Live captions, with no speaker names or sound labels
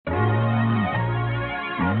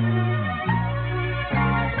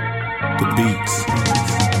beats,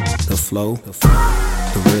 the flow, the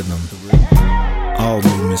rhythm. All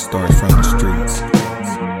movement starts from the streets.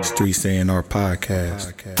 Streets A&R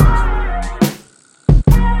Podcast.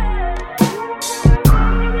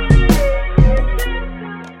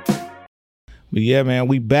 But yeah, man,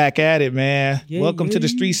 we back at it, man. Welcome to the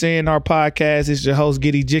Streets A&R Podcast. It's your host,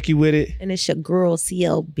 Giddy Jicky with it. And it's your girl,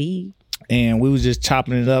 CLB. And we was just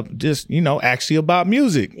chopping it up, just, actually about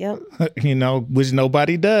music. Yep. Which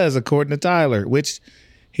nobody does, according to Tyler, which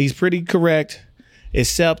he's pretty correct,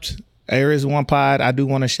 except there is one pod. I do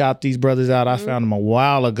want to shout these brothers out. I found them a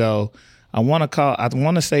while ago. I want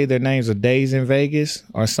to say their names are Days in Vegas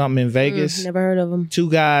or something in Vegas. Never heard of them. Two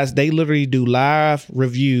guys, they literally do live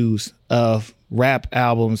reviews of rap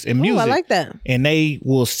albums and music. I like that. And they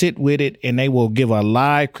will sit with it and they will give a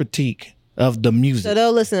live critique of the music. So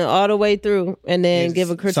they'll listen all the way through and then give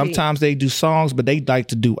a critique. Sometimes they do songs, but they like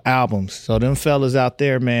to do albums. So them fellas out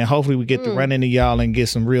there, man, hopefully we get to run into y'all and get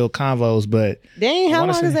some real convos. But dang, how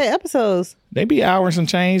long is they episodes? They be hours and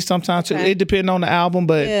change sometimes. Okay. It depends on the album,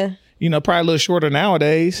 but probably a little shorter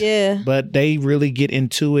nowadays. Yeah. But they really get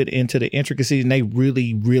into the intricacies, and they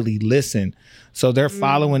really, really listen. So they're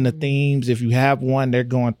following the themes. If you have one, they're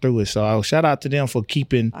going through it. So I'll shout out to them for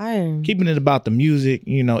keeping it about the music.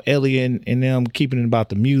 Elliot and them keeping it about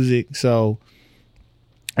the music. So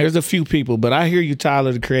there's a few people, but I hear you,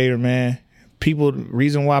 Tyler, the creator, man. People,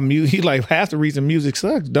 reason why music, like half the reason music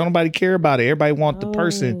sucks. Don't nobody care about it. Everybody want the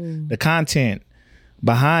person, the content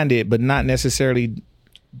behind it, but not necessarily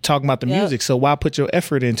talking about the music. So why put your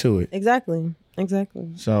effort into it? Exactly.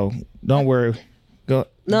 So don't worry. Go.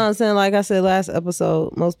 No, I'm saying, like I said last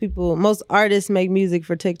episode, most artists make music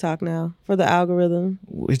for TikTok now, for the algorithm.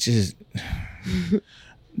 Which is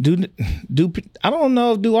do I don't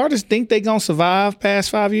know, do artists think they gonna survive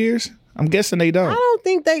past 5 years? I'm guessing they don't. I don't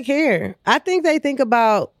think they care. I think they think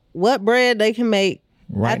about what bread they can make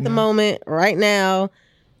at the moment, right now.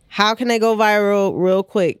 How can they go viral real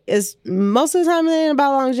quick? It's most of the time it ain't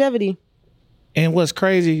about longevity. And what's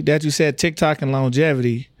crazy that you said TikTok and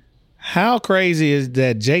longevity. How crazy is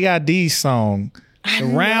that JID song? The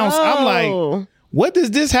rounds. I'm like, what does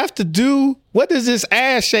this have to do? What does this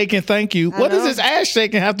ass shaking? Thank you. What does this ass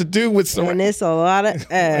shaking have to do with some? And it's a lot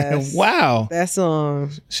of ass. Wow. That song.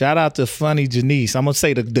 Shout out to Funny Janice. I'm gonna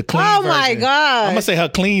say the clean version. Oh my God. I'm gonna say her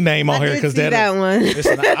clean name on here because that one.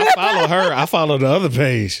 Listen, I follow her. I follow the other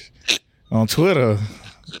page on Twitter.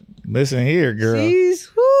 Listen here, girl.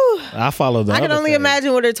 I follow the. I can only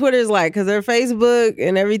imagine what her Twitter's like because her Facebook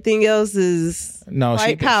and everything else is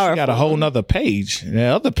quite powerful. She got a whole nother page. The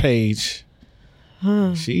other page.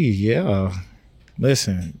 Listen,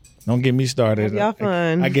 don't get me started. Y'all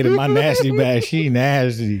fun. I get in my nasty bag. She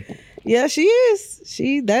nasty. Yeah, she is.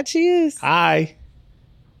 She is. Hi.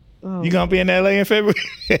 Oh. You gonna be in LA in February?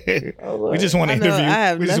 We just want to interview. I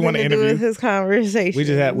have nothing to do with his conversation. We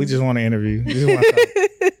just want to interview.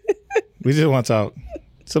 We just want to talk.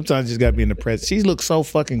 Sometimes you just gotta be in the press. She looks so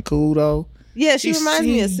fucking cool though. Yeah, she reminds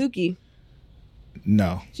me of Suki.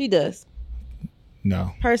 No. She does.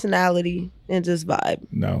 No. Personality and just vibe.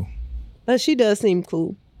 No. But she does seem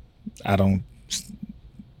cool. I don't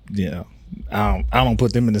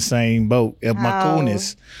put them in the same boat of my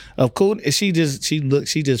coolness. Of cool, she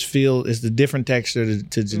just feel it's the different texture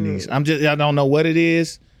to Janice. I don't know what it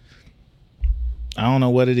is.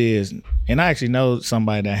 And I actually know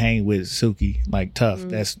somebody that hang with Suki, like Tough,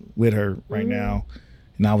 that's with her right now.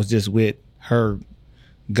 And I was just with her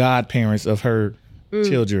godparents of her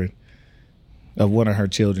children, of one of her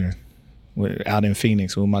children, out in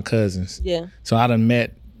Phoenix with my cousins. Yeah. So I done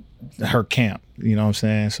met her camp, you know what I'm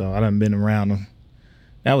saying? So I done been around them.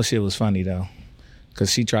 Shit was funny though. Cause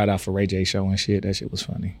she tried out for Ray J show and shit. That shit was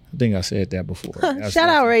funny. I think I said that before. Shout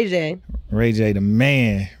out Ray J. Ray J, the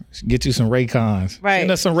man. Get you some Raycons. Right.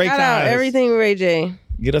 Send us some Raycons. Shout out everything Ray J.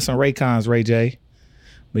 Get us some Raycons, Ray J.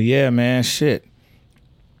 But yeah, man, shit.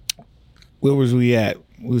 Where was we at?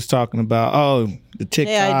 We was talking about the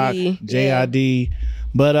TikTok, JID. Yeah.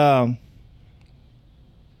 But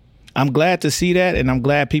I'm glad to see that, and I'm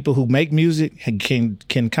glad people who make music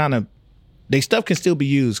can kind of. They stuff can still be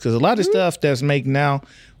used because a lot of stuff that's made now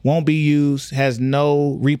won't be used, has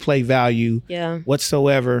no replay value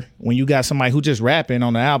whatsoever. When you got somebody who just rapping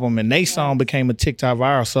on the album and they song became a TikTok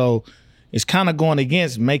viral, so it's kind of going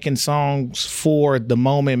against making songs for the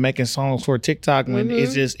moment, making songs for TikTok. When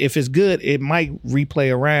it's just, if it's good, it might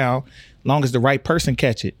replay around, long as the right person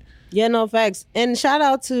catch it. Yeah, no facts. And shout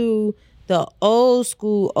out to the old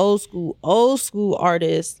school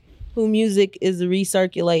artists who music is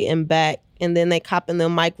recirculating back. And then they copping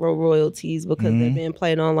them micro royalties because they've been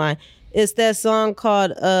played online. It's that song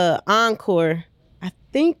called Encore I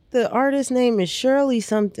think the artist name is Shirley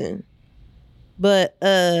something. But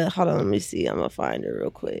hold on, let me see. I'm gonna find her real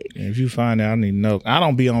quick. Yeah, if you find it, I need to know. I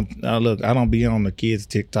don't be on. Look, I don't be on the kids'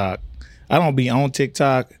 TikTok. I don't be on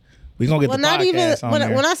TikTok. We gonna get the podcast even on when,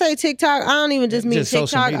 there. when I say TikTok, I don't even just mean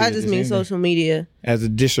TikTok. I just mean social media as a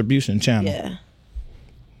distribution channel. Yeah.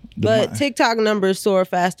 But TikTok numbers soar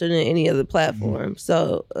faster than any other platform.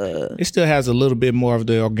 So it still has a little bit more of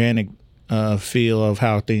the organic feel of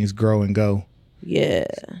how things grow and go. Yeah.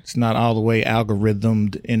 It's not all the way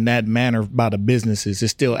algorithmed in that manner by the businesses.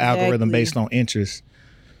 It's still algorithm based on interest.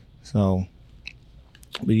 So,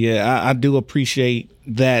 but yeah, I do appreciate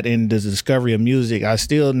that in the discovery of music. I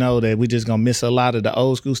still know that we just gonna miss a lot of the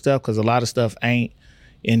old school stuff because a lot of stuff ain't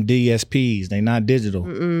in DSPs. They not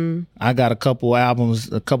digital. I got a couple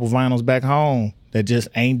albums, a couple vinyls back home that just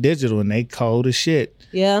ain't digital and they cold as shit.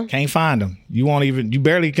 Yeah. Can't find them. You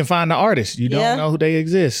barely can find the artist. You don't know who they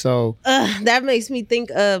exist. So that makes me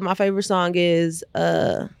think of my favorite song is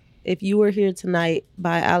If You Were Here Tonight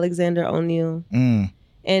by Alexander O'Neal.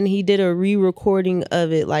 And he did a re-recording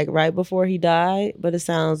of it like right before he died, but it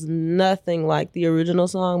sounds nothing like the original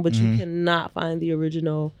song, but you cannot find the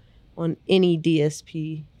original on any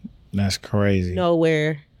DSP. That's crazy.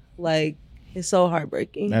 Nowhere. Like, it's so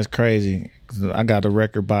heartbreaking. That's crazy. I got a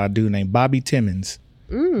record by a dude named Bobby Timmons.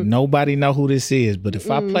 Nobody know who this is, but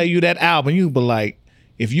if I play you that album, you be like,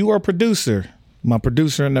 if you are a producer, my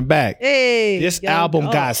producer in the back, this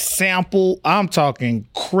album got sampled. I'm talking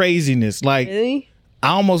craziness. Like, really? I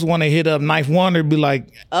almost want to hit up Knife Wonder and be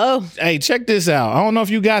like, hey, check this out. I don't know if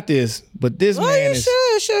you got this, but this man is...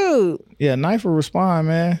 shoot. Yeah, Knife will respond,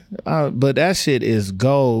 man. But that shit is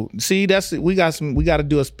gold. See, we got to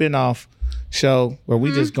do a spinoff show where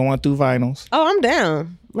we just going through vinyls. Oh, I'm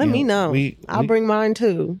down. Let me know. I'll bring mine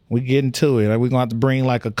too. We getting to it. Like, we're going to have to bring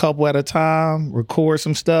like a couple at a time, record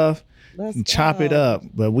some stuff, and chop it up.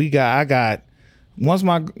 But once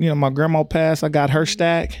my grandma passed, I got her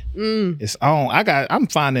stack. It's on. I'm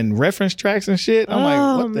finding reference tracks and shit. I'm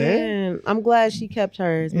like, what the heck? I'm glad she kept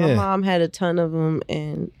hers. My mom had a ton of them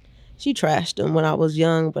and she trashed them when I was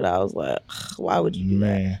young, but I was like, why would you do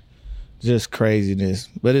that? Just craziness.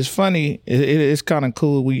 But it's funny. It's kind of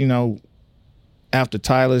cool. After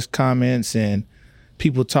Tyler's comments and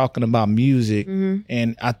people talking about music,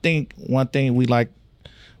 and I think one thing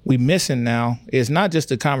we missing now is not just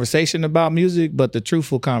the conversation about music, but the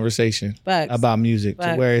truthful conversation about music,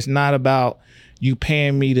 to where it's not about you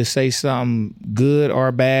paying me to say something good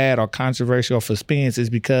or bad or controversial for spins. It's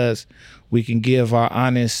because we can give our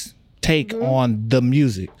honest take on the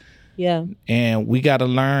music. Yeah. And we got to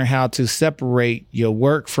learn how to separate your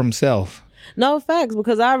work from self. No, facts,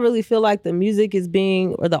 because I really feel like the music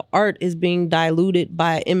the art is being diluted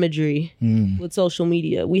by imagery with social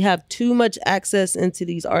media. We have too much access into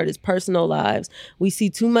these artists' personal lives. We see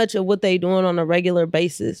too much of what they doing on a regular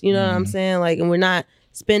basis. You know what I'm saying? Like, and we're not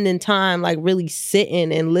spending time like really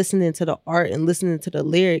sitting and listening to the art and listening to the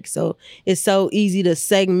lyrics. So it's so easy to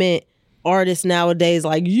segment artists nowadays,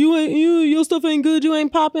 like your stuff ain't good, you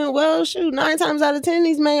ain't popping. Well, shoot, 9 times out of 10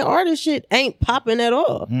 these main artist shit ain't popping at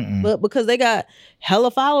all. But because they got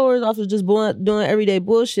hella followers off of just doing everyday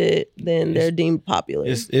bullshit, then they're deemed popular.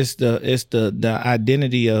 It's the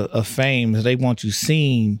identity of fame. They want you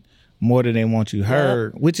seen more than they want you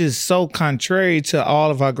heard, which is so contrary to all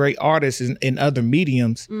of our great artists in other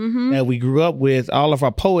mediums that we grew up with. All of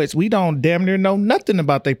our poets, we don't damn near know nothing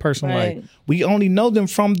about their personal life. We only know them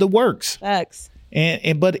from the works. Facts.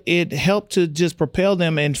 But it helped to just propel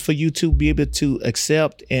them and for you to be able to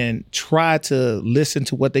accept and try to listen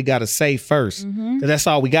to what they got to say first. Because that's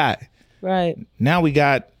all we got. Right. Now we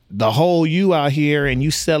got the whole you out here and you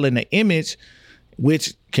selling the image,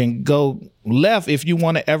 which can go left if you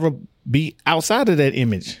want to ever be outside of that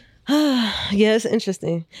image. Yeah, it's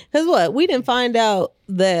interesting. Because we didn't find out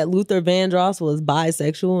that Luther Vandross was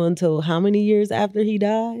bisexual until how many years after he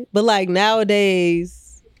died? But like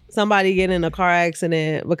nowadays, somebody get in a car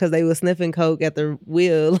accident because they was sniffing coke at the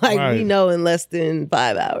wheel. Like we know in less than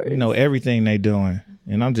 5 hours. We know everything they doing.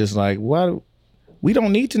 And I'm just like, what? We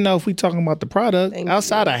don't need to know if we talking about the product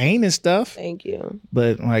outside of heinous stuff. Thank you.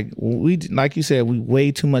 But like you said, we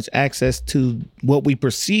way too much access to what we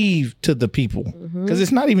perceive to the people. Because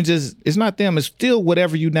it's not even it's not them. It's still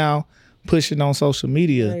whatever you now pushing on social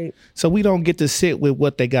media. Right. So we don't get to sit with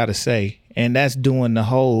what they got to say. And that's doing the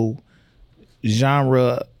whole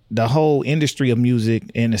genre, the whole industry of music,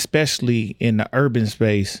 and especially in the urban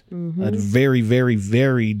space, a very, very,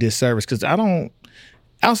 very disservice. Because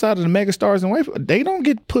outside of the megastars and they don't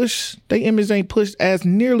get pushed. Their image ain't pushed as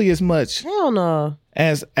nearly as much. Hell no.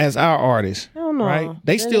 As our artists. Hell no. Right?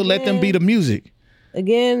 They still let them be the music.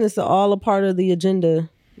 Again, it's all a part of the agenda.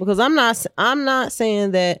 Because I'm not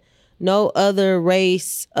saying that no other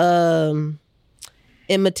race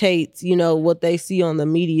imitates, what they see on the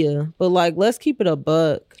media. But like, let's keep it a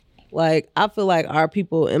buck. Like, I feel like our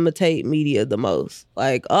people imitate media the most.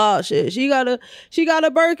 Like, oh shit, she got a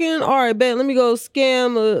Birkin. All right, bet. Let me go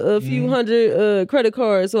scam a few hundred credit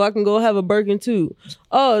cards so I can go have a Birkin too.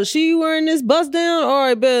 Oh, she wearing this bust down. All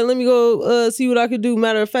right, bet. Let me go see what I could do.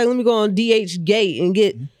 Matter of fact, let me go on DH Gate and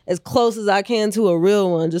get as close as I can to a real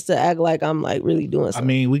one, just to act like I'm like really doing something. I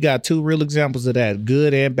mean, we got two real examples of that,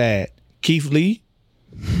 good and bad. Keith Lee,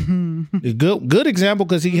 good example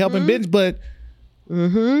because he helping business, but.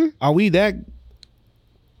 Are we that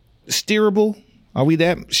steerable? Are we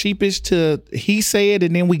that sheepish to he say it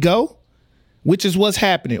and then we go? Which is what's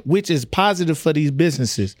happening, which is positive for these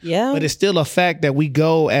businesses. Yeah. But it's still a fact that we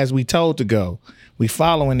go as we told to go. We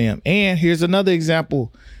following them. And here's another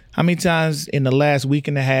example. How many times in the last week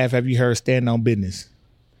and a half have you heard stand on business?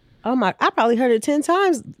 Oh my, I probably heard it 10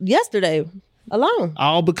 times yesterday alone.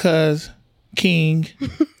 All because King,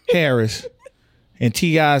 Harris, and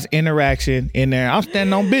T.I.'s interaction in there. I'm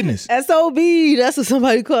standing on business. SOB. That's what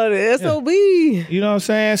somebody called it. SOB. Yeah. You know what I'm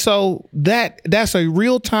saying? So that's a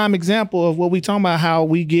real time example of what we talking about, how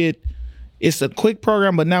we get, it's a quick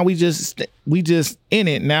program, but now we just in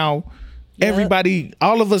it. Now everybody,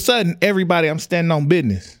 all of a sudden, I'm standing on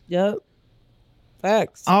business. Yep.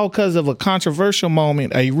 Facts. All because of a controversial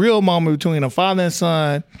moment, a real moment between a father and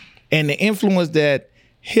son, and the influence that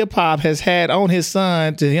hip hop has had on his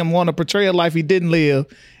son to him want to portray a life he didn't live,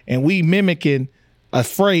 and we mimicking a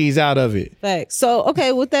phrase out of it. Facts. So,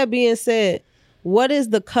 okay, with that being said, what is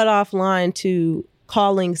the cutoff line to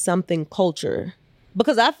calling something culture?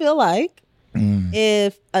 Because I feel like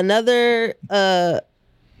if another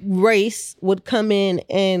race would come in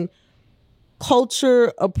and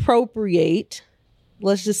culture appropriate,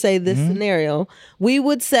 let's just say this scenario, we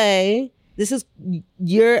would say, this is,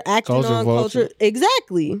 you're acting culture on culture.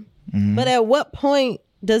 Exactly. But at what point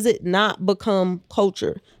does it not become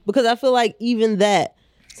culture? Because I feel like even that,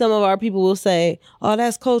 some of our people will say, oh,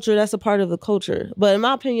 that's culture. That's a part of the culture. But in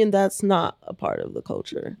my opinion, that's not a part of the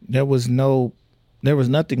culture. There was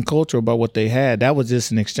nothing cultural about what they had. That was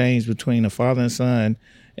just an exchange between a father and son,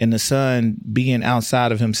 and the son being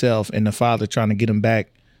outside of himself and the father trying to get him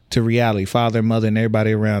back to reality, father, mother, and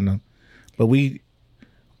everybody around them. But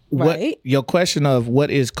your question of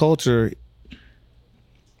what is culture?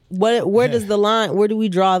 Where does the line? Where do we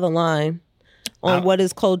draw the line on what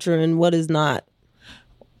is culture and what is not?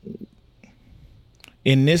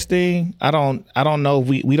 In this thing, I don't know if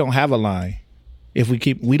we don't have a line.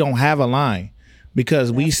 We don't have a line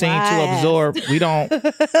because we seem to absorb. We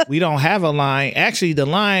don't have a line. Actually, the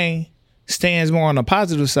line stands more on the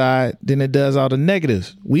positive side than it does all the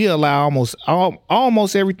negatives. We allow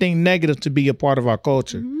almost everything negative to be a part of our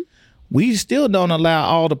culture. We still don't allow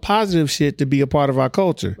all the positive shit to be a part of our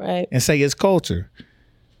culture, right? And say it's culture.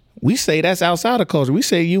 We say that's outside of culture. We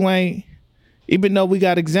say you ain't, even though we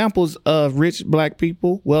got examples of rich black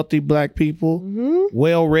people, wealthy black people,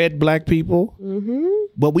 well-read black people,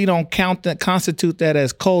 but we don't constitute that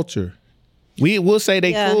as culture. We'll say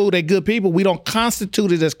they cool, they good people. We don't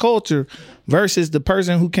constitute it as culture versus the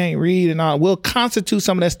person who can't read and all. We'll constitute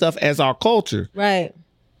some of that stuff as our culture. Right.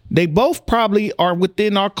 They both probably are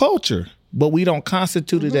within our culture, but we don't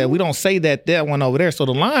constitute it that. We don't say that one over there. So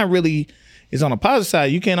the line really is on the positive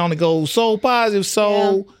side. You can only go so positive,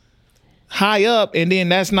 high up, and then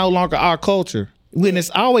that's no longer our culture. When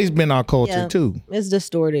it's always been our culture too. It's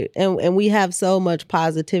distorted. And we have so much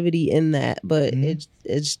positivity in that, but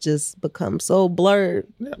it's just become so blurred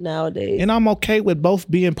nowadays. And I'm okay with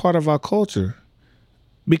both being part of our culture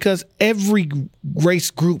because every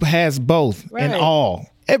race group has both and all.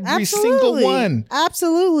 Every single one.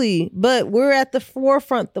 Absolutely. But we're at the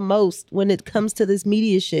forefront the most when it comes to this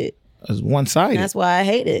media shit. It's one-sided. That's why I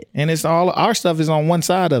hate it. And it's all our stuff is on one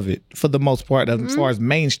side of it for the most part, as far as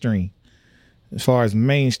mainstream.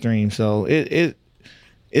 So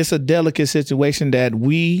it's a delicate situation that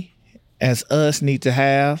we as us need to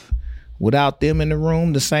have without them in the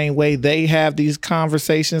room, the same way they have these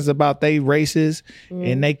conversations about their races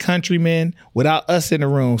and they countrymen without us in the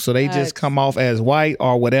room. So they just come off as white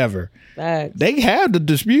or whatever. They have the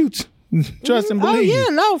disputes. Trust and believe. Oh, yeah,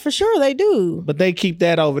 no, for sure they do. But they keep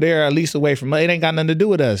that over there, at least away from us. It ain't got nothing to do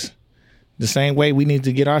with us. The same way we need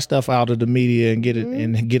to get our stuff out of the media and get it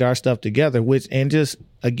and get our stuff together, just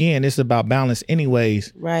again, it's about balance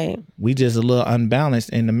anyways. Right. We just a little unbalanced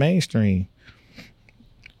in the mainstream.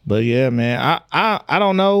 But yeah, man, I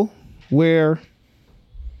don't know where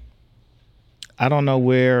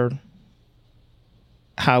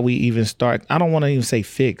how we even start. I don't want to even say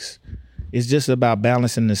fix. It's just about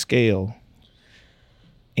balancing the scale.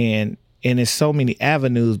 And it's so many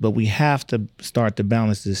avenues, but we have to start to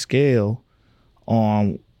balance the scale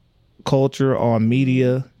on culture, on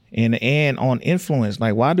media, and on influence.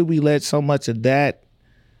 Like, why do we let so much of that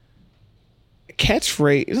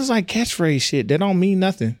catchphrase? It's like catchphrase shit that don't mean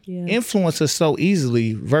nothing. Yeah. Influence us so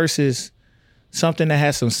easily versus something that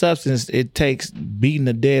has some substance. It takes beating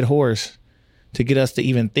a dead horse to get us to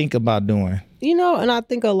even think about doing. You know, and I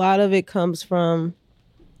think a lot of it comes from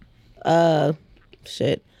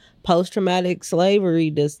post-traumatic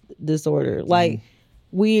slavery disorder. Like,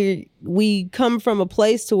 we come from a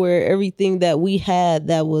place to where everything that we had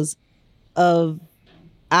that was of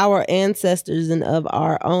our ancestors and of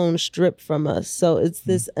our own stripped from us. So it's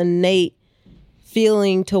this innate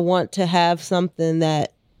feeling to want to have something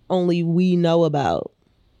that only we know about.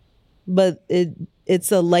 But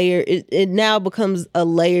it's a layer. It now becomes a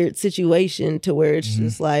layered situation to where it's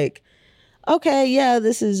just like, okay, yeah,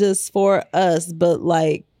 this is just for us, but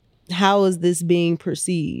like, how is this being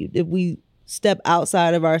perceived? If we step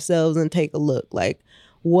outside of ourselves and take a look, like,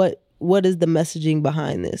 what is the messaging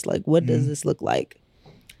behind this? Like, what does this look like?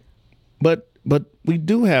 But we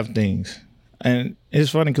do have things, and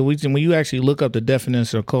it's funny because when you actually look up the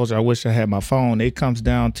definition of culture, I wish I had my phone. It comes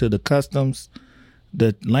down to the customs,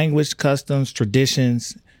 the language, customs,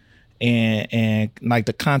 traditions, and like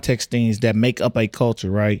the context things that make up a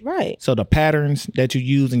culture, right? Right. So the patterns that you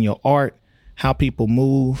use in your art, how people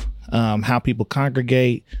move, how people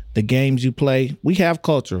congregate, the games you play. We have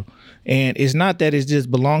culture. And it's not that it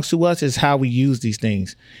just belongs to us, it's how we use these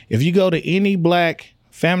things. If you go to any black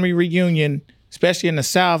family reunion, especially in the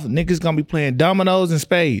South, niggas gonna be playing dominoes and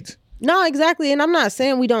spades. No, exactly. And I'm not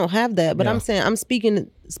saying we don't have that, but I'm speaking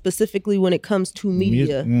specifically when it comes to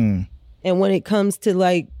media. And when it comes to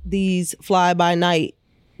like these fly by night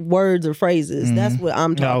words or phrases, that's what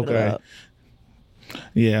I'm talking about.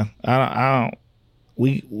 Yeah, I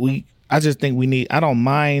just think we need, I don't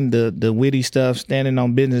mind the witty stuff, standing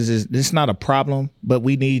on business. It's not a problem, but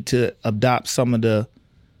we need to adopt some of the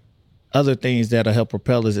other things that'll help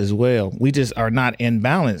propel us as well. We just are not in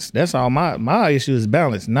balance. That's all. My issue is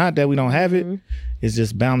balance. Not that we don't have it. It's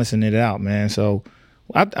just balancing it out, man. So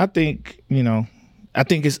I think, I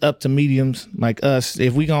think it's up to mediums like us.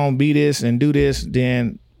 If we gonna be this and do this,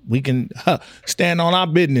 then we can stand on our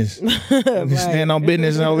business. Right. Stand on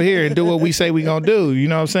business over here and do what we say we gonna do. You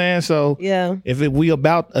know what I'm saying? So if we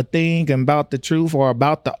about a thing and about the truth or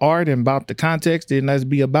about the art and about the context, then let's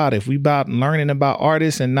be about it. If we about learning about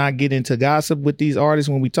artists and not get into gossip with these artists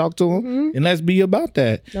when we talk to them, then let's be about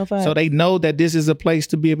that. No fact. So they know that this is a place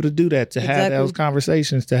to be able to do that, to have those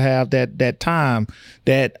conversations, to have that time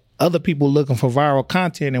that other people looking for viral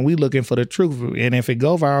content and we looking for the truth. And if it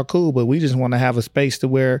go viral, cool, but we just want to have a space to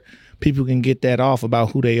where people can get that off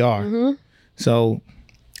about who they are. So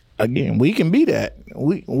again, we can be that.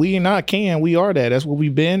 We not can, we are that. That's what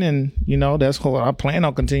we've been, and that's what I plan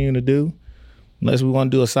on continuing to do. Unless we want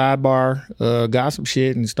to do a sidebar gossip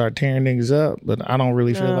shit and start tearing niggas up. But I don't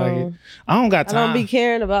really feel like it. I don't got time. I don't be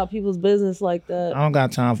caring about people's business like that. I don't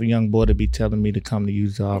got time for young boy to be telling me to come to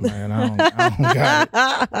Utah, man. I don't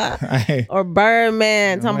got it. Or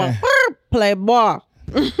Birdman talking about play ball.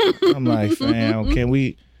 I'm like, fam,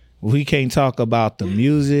 we can't talk about the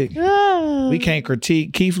music. We can't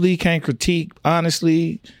critique. Keith Lee can't critique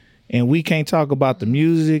honestly. And we can't talk about the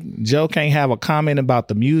music. Joe can't have a comment about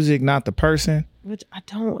the music, not the person. Which I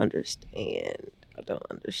don't understand.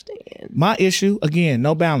 My issue, again,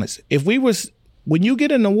 no balance. When you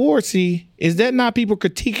get an award, is that not people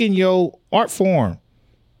critiquing your art form?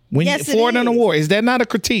 Yes, it is. For an award, is that not a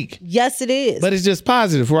critique? Yes, it is. But it's just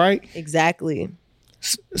positive, right? Exactly.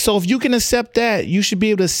 So if you can accept that, you should be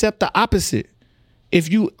able to accept the opposite. But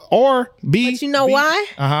you know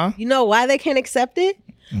why? You know why they can't accept it?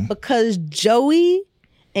 Because Joey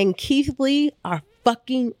and Keith Lee are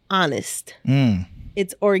fucking honest.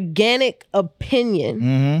 It's organic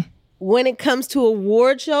opinion. When it comes to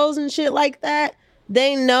award shows and shit like that,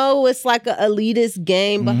 they know it's like an elitist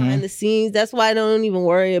game behind the scenes. That's why I don't even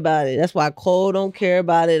worry about it. That's why Cole don't care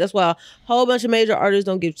about it. That's why a whole bunch of major artists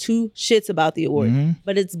don't give two shits about the award.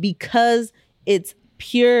 But it's because it's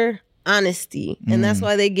pure honesty. And that's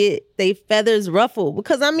why they get they feathers ruffled.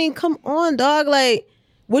 Because I mean, come on, dog. Like,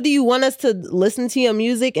 what do you want us to listen to your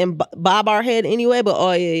music and bob our head anyway? But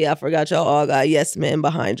I forgot y'all all got yes men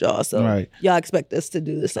behind y'all. So y'all expect us to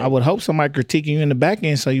do the same. I would hope somebody critiquing you in the back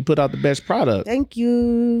end so you put out the best product. Thank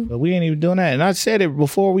you. But we ain't even doing that. And I said it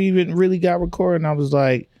before we even really got recording. I was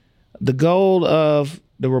like, the goal of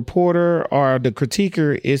the reporter or the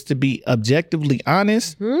critiquer is to be objectively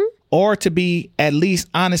honest or to be at least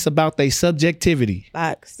honest about their subjectivity.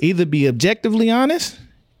 Facts. Either be objectively honest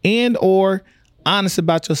and or honest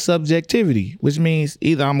about your subjectivity, which means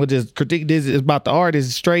either I'm gonna just critique this is about the art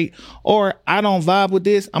is straight, or I don't vibe with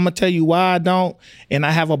this. I'm gonna tell you why I don't, and I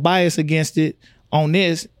have a bias against it on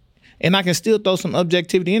this, and I can still throw some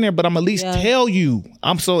objectivity in there, but I'm at least tell you.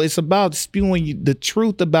 So it's about spewing the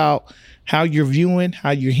truth about how you're viewing,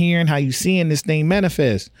 how you're hearing, how you're seeing this thing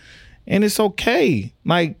manifest, and it's okay.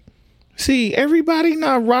 Like, see, everybody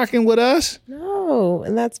not rocking with us. No,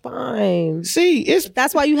 and that's fine. See,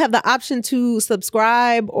 that's why you have the option to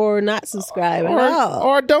subscribe or not subscribe at all.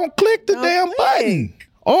 Or don't click the damn button.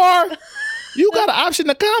 Or you got an option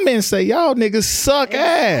to comment and say, y'all niggas suck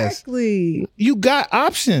ass. Exactly. You got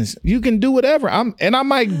options. You can do whatever. I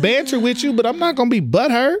might banter with you, but I'm not gonna be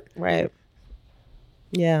butthurt. Right.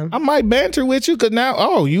 Yeah. I might banter with you because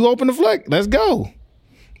now, you open the flick. Let's go.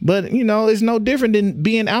 But, it's no different than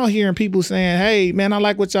being out here and people saying, hey, man, I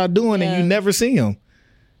like what y'all doing, and you never see them.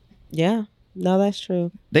 Yeah. No, that's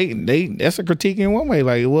true. That's a critique in one way.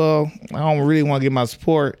 Like, well, I don't really want to get my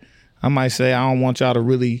support. I might say, I don't want y'all to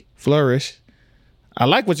really flourish. I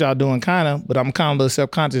like what y'all doing, kind of, but I'm kind of a little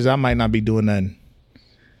self-conscious. I might not be doing nothing.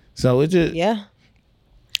 So it's just... Yeah.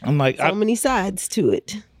 I'm like... So many sides to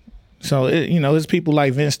it. So, it's people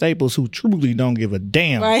like Vince Staples who truly don't give a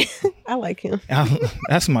damn. Right. I like him.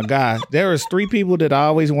 That's my guy. There was 3 people that I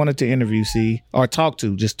always wanted to interview, or talk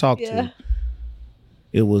to, to.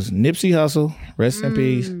 It was Nipsey Hussle, rest in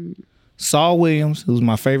peace. Saul Williams, who's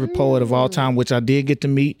my favorite poet of all time, which I did get to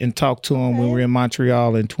meet and talk to him when we were in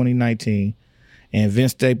Montreal in 2019. And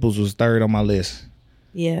Vince Staples was 3rd on my list.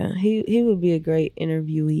 Yeah, he would be a great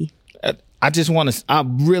interviewee. I just want to, I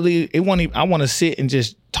want to sit and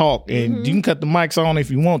just talk, and you can cut the mics on if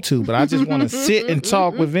you want to, but I just want to sit and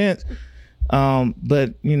talk with Vince.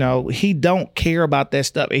 But he don't care about that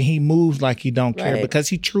stuff, and he moves like he don't care because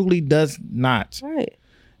he truly does not. Right.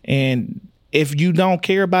 And if you don't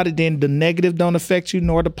care about it, then the negative don't affect you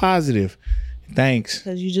nor the positive. Thanks.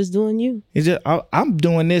 Because you're just doing you. It's just, I'm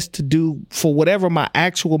doing this to do for whatever my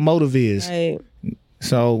actual motive is. Right.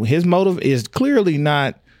 So his motive is clearly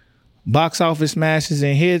not box office smashes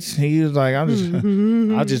and hits. He was like, I'll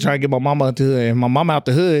just try to get my mama out the hood. And my mama out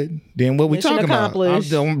the hood, then what we talking about? I'm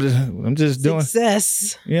just doing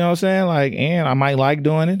success. You know what I'm saying? Like, and I might like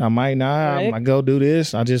doing it. I might not. Right. I might go do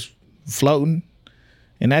this. I just floating.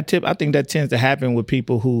 And I think that tends to happen with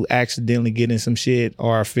people who accidentally get in some shit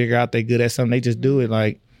or figure out they're good at something. They just do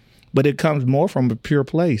it but it comes more from a pure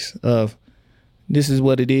place of, this is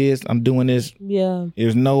what it is. I'm doing this. Yeah.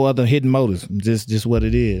 There's no other hidden motives. Just what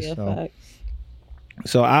it is. Yeah, so, facts.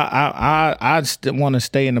 So I want to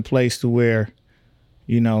stay in a place to where,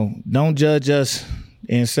 don't judge us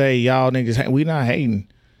and say y'all niggas. We not hating.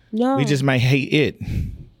 No. We just might hate it.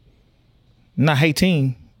 Not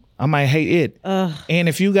hating. I might hate it. And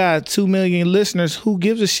if you got 2 million listeners, who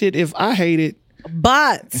gives a shit if I hate it?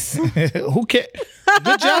 Bots. Who cares?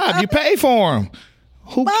 Good job. You pay for them.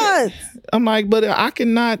 Who cares? I'm like, but I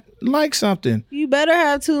cannot like something. You better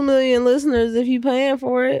have 2 million listeners if you paying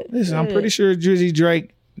for it. Listen, I'm pretty sure Drizzy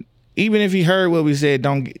Drake, even if he heard what we said,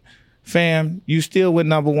 fam, you still went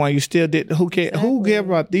number 1. You still did. Who cares? Exactly. Who cares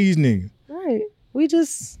about these niggas? Right. We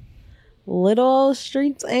just little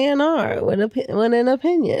streets A&R with an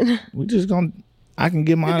opinion. We just I can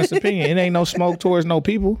give my honest opinion. It ain't no smoke towards no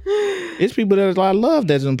people. It's people that I love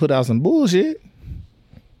that just put out some bullshit.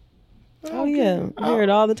 Oh yeah, I hear it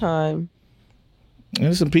all the time. And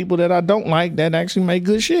there's some people that I don't like that actually make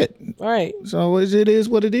good shit. Right. So it is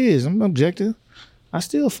what it is. I'm objective. I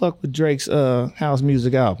still fuck with Drake's house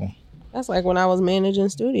music album. That's like when I was managing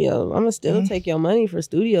studios. I'm gonna still take your money for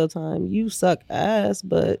studio time. You suck ass,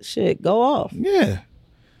 but shit, go off. Yeah.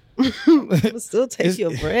 Still take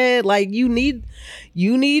your bread. Like you need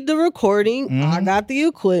the recording. I got the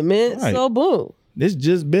equipment. Right. So boom. This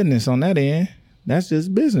just business on that end. That's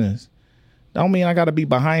just business. Don't mean I gotta be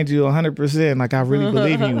behind you 100%. Like I really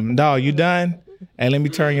believe you. Dog, you done? Hey, let me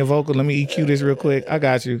turn your vocal. Let me EQ this real quick. I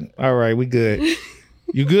got you. All right, we good.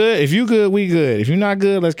 You good? If you good, we good. If you're not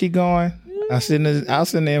good, let's keep going. I'll send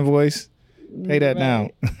the invoice. Pay that down.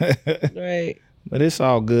 Right. But it's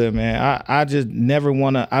all good, man. I just never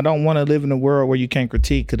I don't want to live in a world where you can't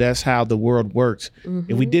critique, because that's how the world works.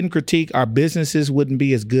 If we didn't critique, our businesses wouldn't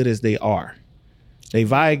be as good as they are. They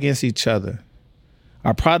vie against each other.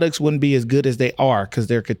 Our products wouldn't be as good as they are because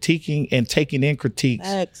they're critiquing and taking in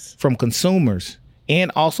critiques from consumers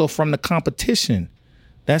and also from the competition.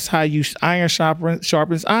 That's how iron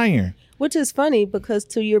sharpens iron. Which is funny because,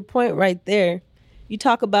 to your point right there, you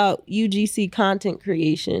talk about UGC content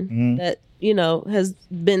creation that, has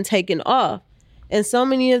been taken off. And so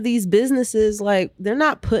many of these businesses, like, they're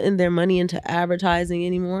not putting their money into advertising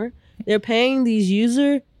anymore. They're paying these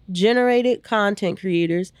user-generated content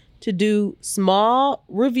creators to do small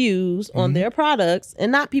reviews on their products,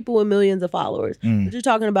 and not people with millions of followers. But you're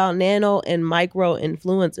talking about nano and micro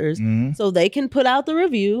influencers. So they can put out the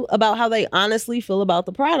review about how they honestly feel about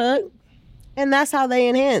the product, and that's how they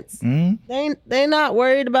enhance. They're not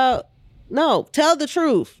worried about, no, tell the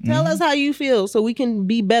truth. Tell us how you feel so we can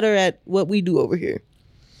be better at what we do over here.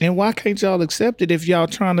 And why can't y'all accept it if y'all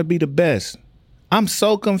trying to be the best? I'm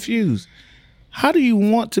so confused. How do you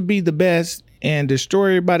want to be the best and destroy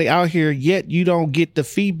everybody out here, yet you don't get the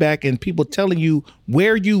feedback and people telling you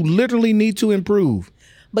where you literally need to improve?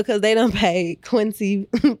 Because they done paid Quincy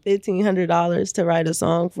 $1,500 to write a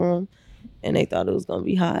song for them, and they thought it was going to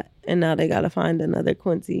be hot. And now they got to find another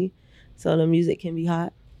Quincy so the music can be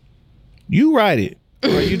hot. You write it,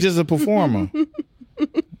 or you just a performer?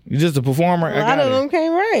 You just a performer? A lot of them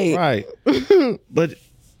can't write. Right. But,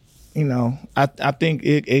 you know, I think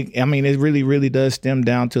it really, really does stem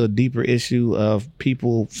down to a deeper issue of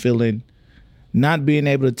people feeling not being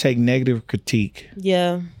able to take negative critique.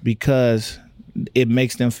 Yeah. Because it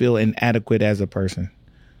makes them feel inadequate as a person.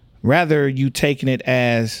 Rather, you taking it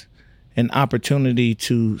as an opportunity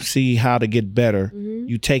to see how to get better.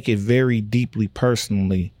 You take it very deeply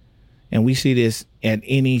personally. And we see this at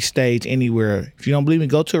any stage, anywhere. If you don't believe me,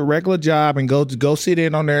 go to a regular job and go sit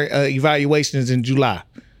in on their evaluations in July.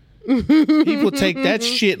 People take that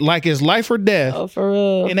shit like it's life or death. Oh, for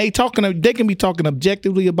real. And they can be talking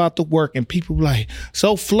objectively about the work, and people like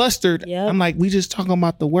so flustered. Yep. I'm like, we just talking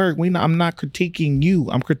about the work. I'm not critiquing you.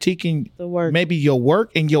 I'm critiquing the work, maybe your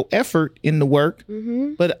work and your effort in the work.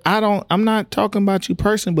 But I'm not talking about you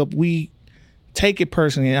personally. But we take it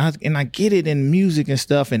personally, and I get it in music and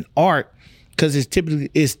stuff and art, because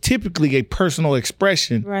it's typically a personal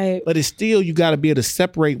expression. Right. But it's still, you got to be able to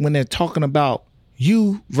separate when they're talking about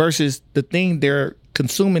you versus the thing they're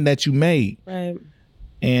consuming that you made. Right.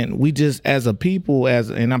 And we just, as a people,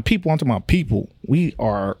 I'm talking about people, we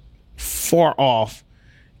are far off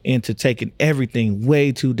into taking everything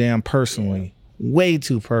way too damn personally. Way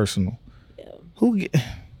too personal. Yeah.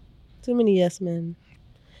 Too many yes men.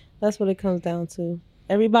 That's what it comes down to.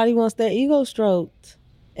 Everybody wants their ego stroked,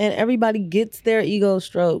 and everybody gets their ego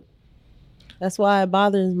stroked. That's why it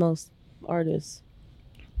bothers most artists.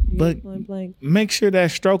 But make sure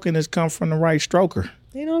that stroking has come from the right stroker.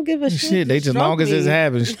 They don't give a shit. They just long as it's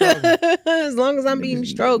having stroking. As long as I'm being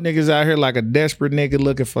stroked. Niggas out here like a desperate nigga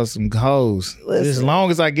looking for some hoes. As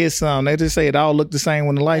long as I get some, they just say it all look the same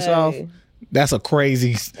when the lights off. That's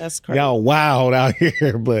crazy. That's crazy. Y'all wild out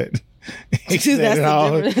here, but that's the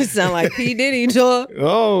difference. It sound like P. Diddy talk.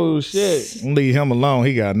 Oh shit! Leave him alone.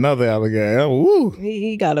 He got another alligator. Woo.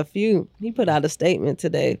 He got a few. He put out a statement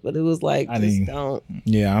today, but it was like, don't.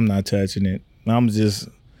 Yeah, I'm not touching it.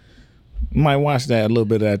 Might watch that a little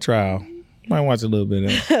bit of that trial. Might watch a little bit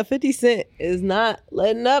of that. 50 Cent is not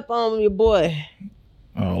letting up on your boy.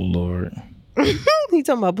 Oh Lord. He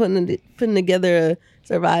talking about putting together a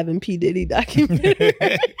surviving P. Diddy documentary.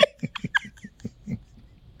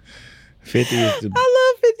 50 is the,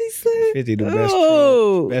 I love 50 Cent. 50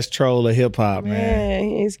 the best troll of hip hop, man.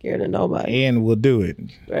 He ain't scared of nobody. And will do it.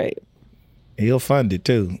 Right. He'll fund it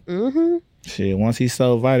too. Shit, once he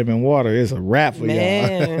sold Vitamin Water, it's a wrap for y'all.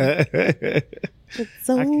 It's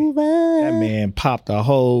over. That man popped a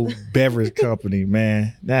whole beverage company,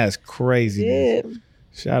 man. That's crazy. Yeah.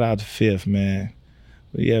 Shout out to Fifth, man.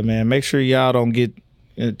 But yeah, man, make sure y'all don't get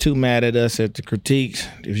too mad at us at the critiques.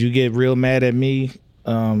 If you get real mad at me,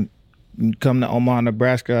 come to Omaha,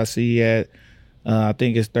 Nebraska. I see you at, I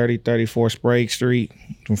think it's 3034 Sprague Street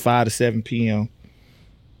from 5 to 7 p.m.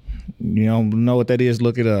 You don't know what that is,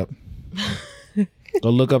 look it up. Go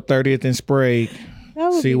look up 30th and Sprague.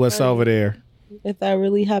 See what's over there. If that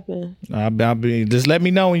really happened. I'll be, just let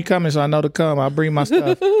me know when you're coming so I know to come. I'll bring my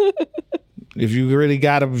stuff. If you really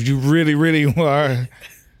got it, if you really, really are.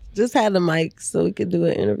 Just had the mic so we could do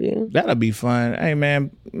an interview. That'll be fun. Hey,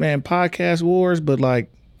 man, podcast wars, but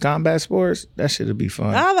like, combat sports, that shit'll be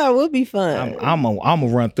fun. I thought it would be fun. I'm gonna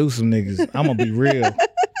run through some niggas. I'm gonna be real.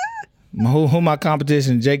 Who my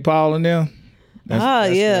competition? Jake Paul and them.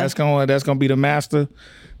 That's gonna be the master.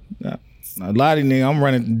 A lot of niggas. I'm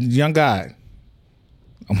running young guy.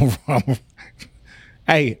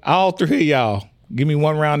 Hey, all three of y'all, give me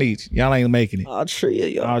one round each. Y'all ain't making it. All three of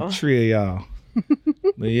y'all.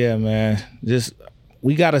 But yeah, man, just.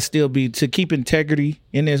 We got to still be, to keep integrity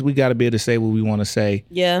in this, we got to be able to say what we want to say.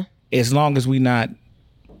 Yeah. As long as we not,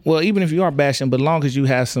 well, even if you are bashing, but as long as you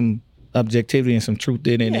have some objectivity and some truth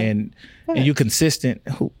in it and you're consistent,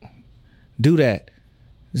 do that.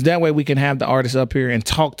 It's that way we can have the artists up here and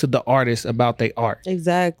talk to the artists about their art.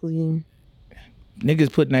 Exactly.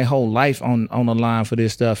 Niggas putting their whole life on the line for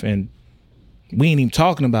this stuff, and we ain't even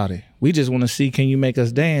talking about it. We just want to see, can you make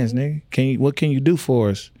us dance, nigga? What can you do for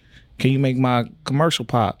us? Can you make my commercial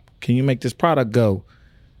pop? Can you make this product go?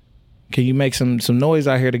 Can you make some noise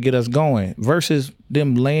out here to get us going? Versus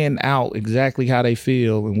them laying out exactly how they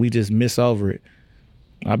feel and we just miss over it.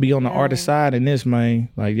 I'll be on the artist side in this, man.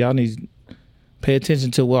 Like, y'all need to pay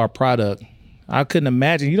attention to our product. I couldn't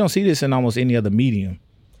imagine. You don't see this in almost any other medium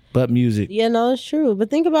but music. Yeah, no, it's true. But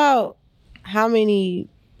think about how many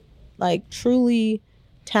like truly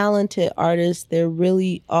talented artists there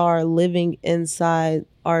really are living inside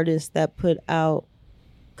artists that put out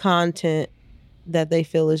content that they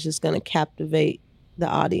feel is just going to captivate the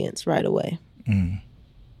audience right away.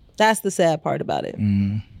 That's the sad part about it.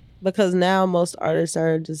 Because now most artists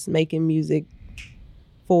are just making music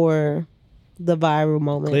for the viral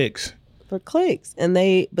moment. For clicks. And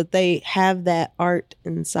they have that art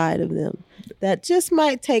inside of them that just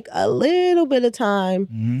might take a little bit of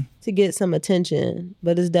time to get some attention,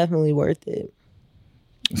 but it's definitely worth it.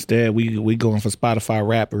 Instead, we going for Spotify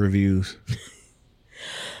rap reviews.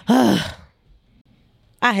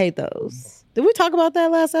 I hate those. Did we talk about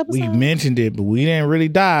that last episode? We mentioned it, but we didn't really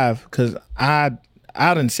dive because I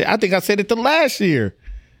think I said it the last year.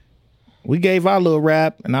 We gave our little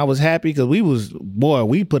rap, and I was happy because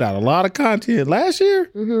we put out a lot of content last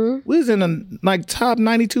year. We was in the top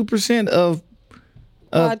 92% of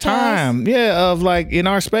time. Yeah, of like in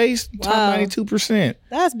our space, top 92%.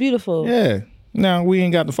 That's beautiful. Yeah. Now we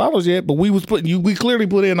ain't got the follows yet, but we clearly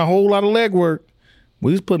put in a whole lot of legwork.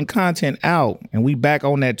 We was putting content out, and we back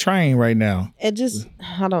on that train right now. I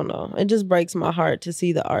don't know. It just breaks my heart to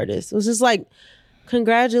see the artist. It was just like,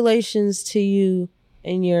 congratulations to you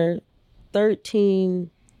and your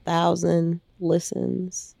 13,000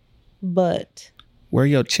 listens, but where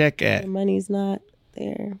your check at? The money's not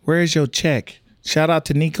there. Where's your check? Shout out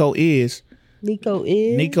to Nico Is. Nico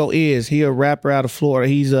Is. He a rapper out of Florida.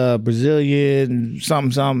 He's a Brazilian,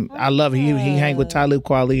 something. I love him. He hang with Talib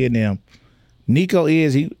Kweli and them. Nico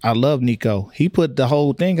Is. I love Nico. He put the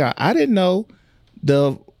whole thing out. I didn't know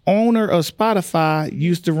the owner of Spotify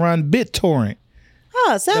used to run BitTorrent.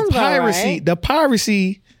 Oh, sounds about right. The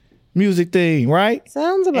piracy music thing, right?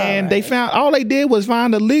 Sounds about right. And they found, all they did was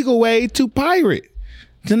find a legal way to pirate,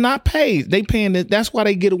 to not pay. They paying this. That's why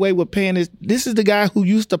they get away with paying this. This is the guy who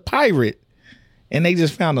used to pirate, and they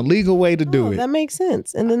just found a legal way to do it. That makes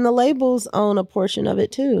sense. And then the labels own a portion of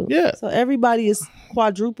it too. Yeah. So everybody is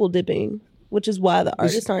quadruple dipping, which is why the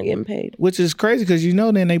artists aren't getting paid. Which is crazy because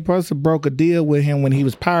then they broke a deal with him when he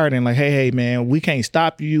was pirating. Like, hey man, we can't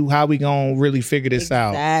stop you. How we gonna really figure this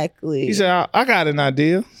out? Exactly. He said, I got an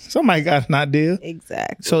idea. Somebody got an idea.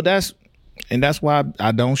 Exactly. So that's why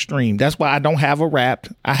I don't stream. That's why I don't have a rap.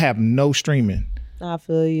 I have no streaming. I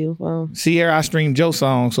feel you. Well, Sierra, I streamed your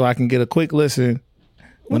song so I can get a quick listen.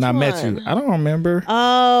 When I met you, I don't remember.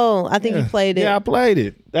 Oh, I think you played it. Yeah, I played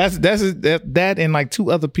it. That's that and like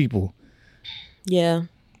two other people. Yeah.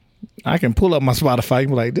 I can pull up my Spotify and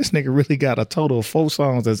be like, this nigga really got a total of 4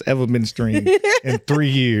 songs that's ever been streamed in 3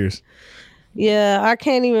 years. Yeah, I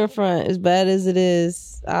can't even front. As bad as it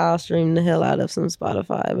is, I'll stream the hell out of some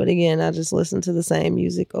Spotify. But again, I just listen to the same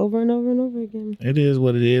music over and over and over again. It is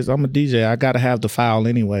what it is. I'm a DJ. I got to have the file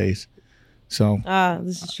anyways. So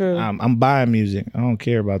this is true. I'm buying music. I don't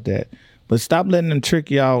care about that. But stop letting them trick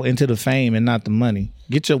y'all into the fame and not the money.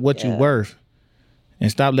 Get your what you worth. And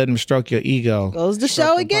stop letting them stroke your ego. Goes to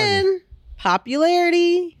show again.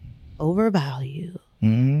 Popularity over value.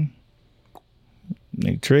 They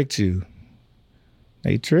tricked you.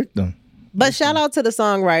 They tricked them. But shout out to the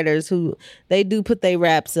songwriters who they do put their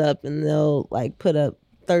raps up and they'll like put up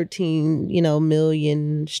 13,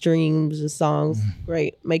 million streams of songs.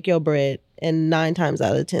 Great. Make your bread. And 9 times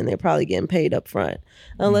out of 10, they're probably getting paid up front.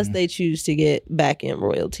 Unless they choose to get back end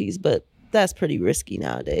royalties. But that's pretty risky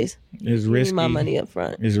nowadays. It's risky. My money up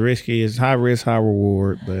front. It's risky. It's high risk, high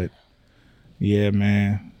reward. But yeah,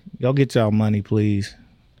 man, y'all get y'all money, please,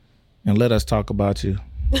 and let us talk about you.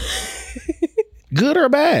 Good or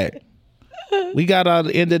bad. We got our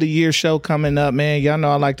end of the year show coming up, man. Y'all know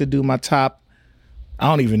I like to do my top. I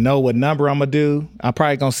don't even know what number I'm gonna do. I'm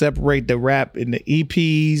probably gonna separate the rap in the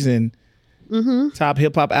EPs and top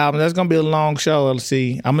hip hop album. That's gonna be a long show. Let's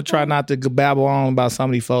see. I'm gonna try not to babble on about some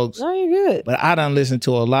of these folks. No, you're good. But I done listened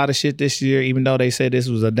to a lot of shit this year, even though they said this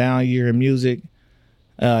was a down year in music.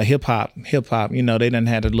 Hip hop. They done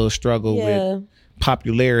had a little struggle with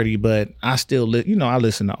popularity, but I still, I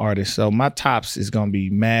listen to artists. So my tops is gonna be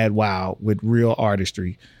mad wild with real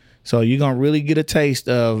artistry. So you're going to really get a taste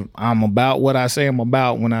of I'm about what I say I'm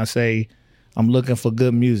about when I say I'm looking for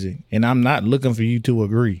good music. And I'm not looking for you to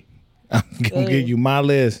agree. I'm going to give you my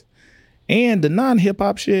list. And the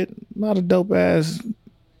non-hip-hop shit, a lot of dope-ass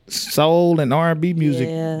soul and R&B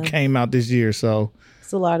music came out this year. So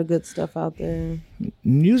it's a lot of good stuff out there.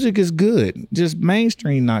 Music is good. Just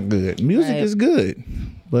mainstream not good. Music is good.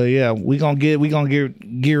 But yeah, we gonna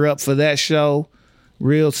gear up for that show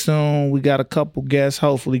real soon. We got a couple guests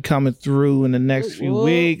hopefully coming through in the next few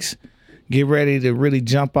weeks. Get ready to really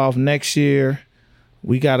jump off next year.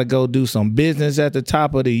 We got to go do some business at the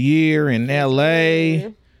top of the year in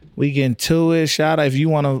LA. We getting to it. Shout out if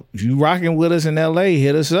you rocking with us in LA,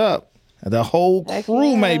 hit us up. The whole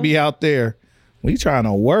crew may be out there. We trying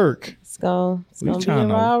to work. It's gonna be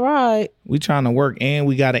all right. We trying to work, and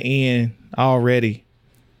we got to end already.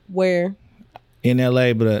 Where? In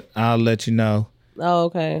LA, but I'll let you know. Oh,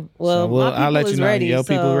 okay. Well, I'll let you know. Ready, your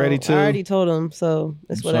people ready too. I already told them, so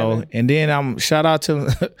it's whatever. And then shout out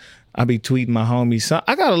to. I be tweeting my homies. So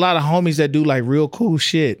I got a lot of homies that do like real cool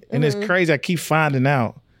shit, and it's crazy. I keep finding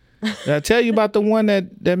out. Did I tell you about the one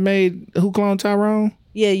that made Who Cloned Tyrone?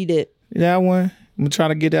 Yeah, you did. That one. I'm trying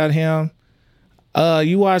to get at him.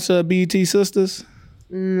 You watch BET Sisters?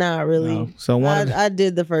 Not really. No. So I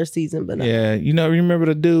did the first season, but no. Yeah, remember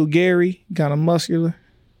the dude Gary, kind of muscular?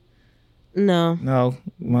 No.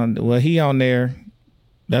 Well, he on there.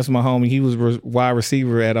 That's my homie. He was wide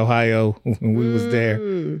receiver at Ohio when we was there.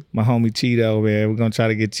 My homie Cheeto, man. We're gonna try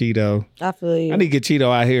to get Cheeto. I feel you. I need to get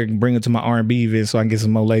Cheeto out here and bring it to my R&B event so I can get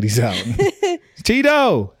some more ladies out.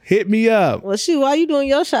 Cheeto, hit me up. Well, shoot, while you doing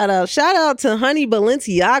your shout out? Shout out to Honey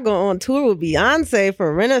Balenciaga on tour with Beyonce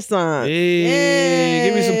for Renaissance. Hey,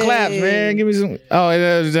 give me some claps, man. Give me some. Oh,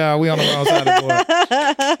 we on the wrong side of the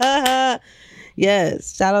board.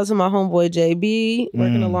 Yes, shout out to my homeboy JB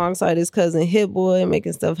working alongside his cousin Hit Boy,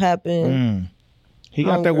 making stuff happen. He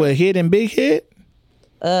got that with Hit and Big Hit?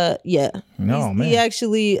 Yeah. No, man. He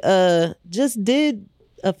actually just did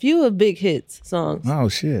a few of Big Hit's songs. Oh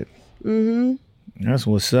shit. That's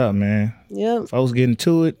what's up, man. Yep. Folks getting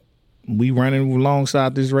to it. We running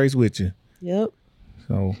alongside this race with you. Yep.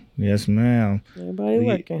 So yes, ma'am. Everybody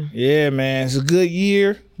working. Yeah, man. It's a good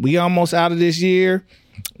year. We almost out of this year.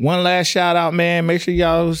 One last shout out, man. Make sure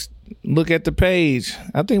y'all look at the page.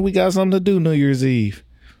 I think we got something to do New Year's Eve.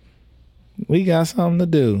 We got something to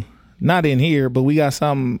do. Not in here, but we got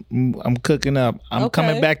something I'm cooking up. I'm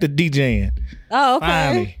coming back to DJing. Oh, okay.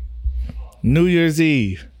 Finally. New Year's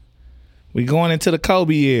Eve. We going into the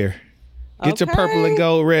Kobe year. Get your purple and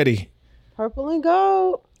gold ready. Purple and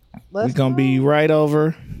gold. We're going to be right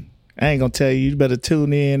over. I ain't going to tell you. You better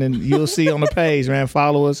tune in and you'll see on the page, man.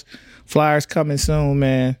 Follow us. Flyers coming soon,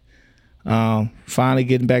 man. Finally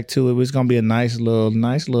getting back to it. It's gonna be a nice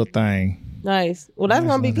little thing. Nice. Well, that's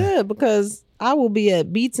gonna be good because I will be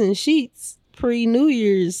at Beats and Sheets pre-New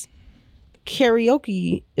Year's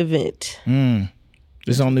karaoke event.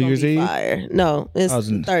 It's on New Year's Eve? Fire. No, it's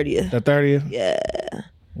the 30th. The 30th? Yeah.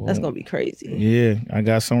 That's gonna be crazy. Yeah, I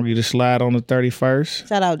got somebody to slide on the 31st.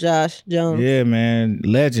 Shout out Josh Jones. Yeah, man.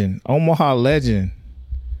 Legend. Omaha legend.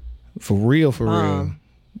 For real.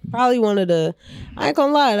 Probably one of the, I ain't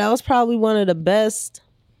gonna lie, that was probably one of the best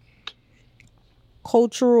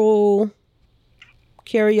cultural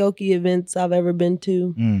karaoke events I've ever been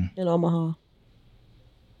to in Omaha.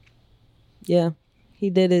 Yeah, he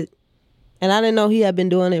did it. And I didn't know he had been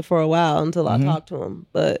doing it for a while until I talked to him.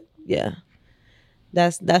 But yeah,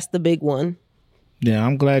 that's the big one. Yeah,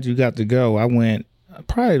 I'm glad you got to go. I went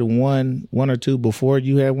probably the one or two before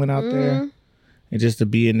you had went out there. And just to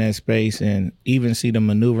be in that space and even see the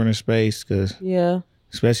maneuvering space, because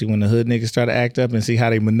especially when the hood niggas start to act up and see how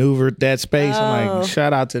they maneuvered that space, I'm like,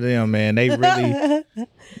 shout out to them, man. They really,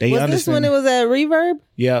 they was understand. This when it was at Reverb?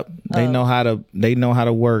 Yep, they know how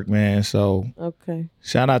to work, man. So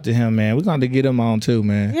shout out to him, man. We're going to get him on too,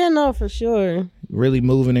 man. Yeah, no, for sure. Really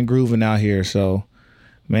moving and grooving out here. So,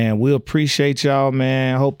 man, we appreciate y'all,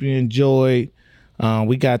 man. Hope you enjoyed.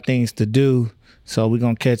 We got things to do. So we're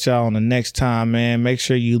going to catch y'all on the next time, man. Make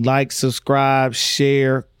sure you like, subscribe,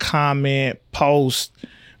 share, comment, post,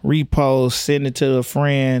 repost, send it to a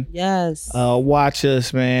friend. Yes. Watch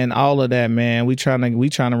us, man. All of that, man. We trying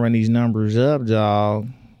to run these numbers up, dog.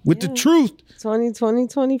 With the truth.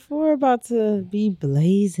 2024 about to be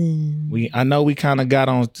blazing. I know we kind of got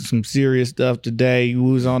on some serious stuff today.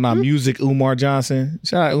 We was on our music, Umar Johnson.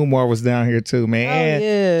 Shout out Umar was down here too, man.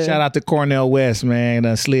 And shout out to Cornell West,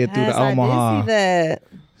 man. Slid through the Omaha. I did see that.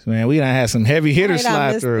 Man, we done had some heavy hitters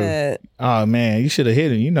slide through. That. Oh man, you should have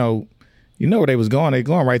hit it. You know where they was going. They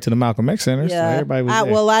going right to the Malcolm X Center. Yeah. So everybody was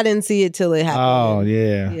there. Well, I didn't see it till it happened. Oh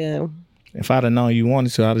yeah. Yeah. If I'd have known you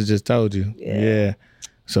wanted to, I'd have just told you. Yeah.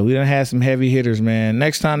 So we done had some heavy hitters, man.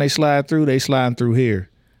 Next time they slide through here.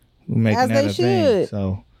 We're making that a thing.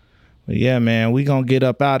 So, but yeah, man, we gonna get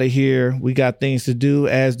up out of here. We got things to do,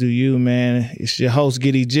 as do you, man. It's your host,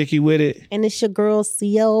 Giddy Jicky with it. And it's your girl,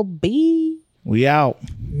 CLB. We out.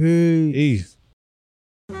 Peace.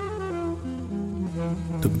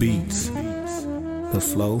 The beats, the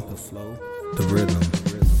flow, the rhythm.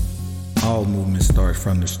 All movement starts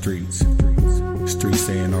from the streets. Streets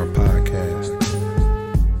A&R Podcast.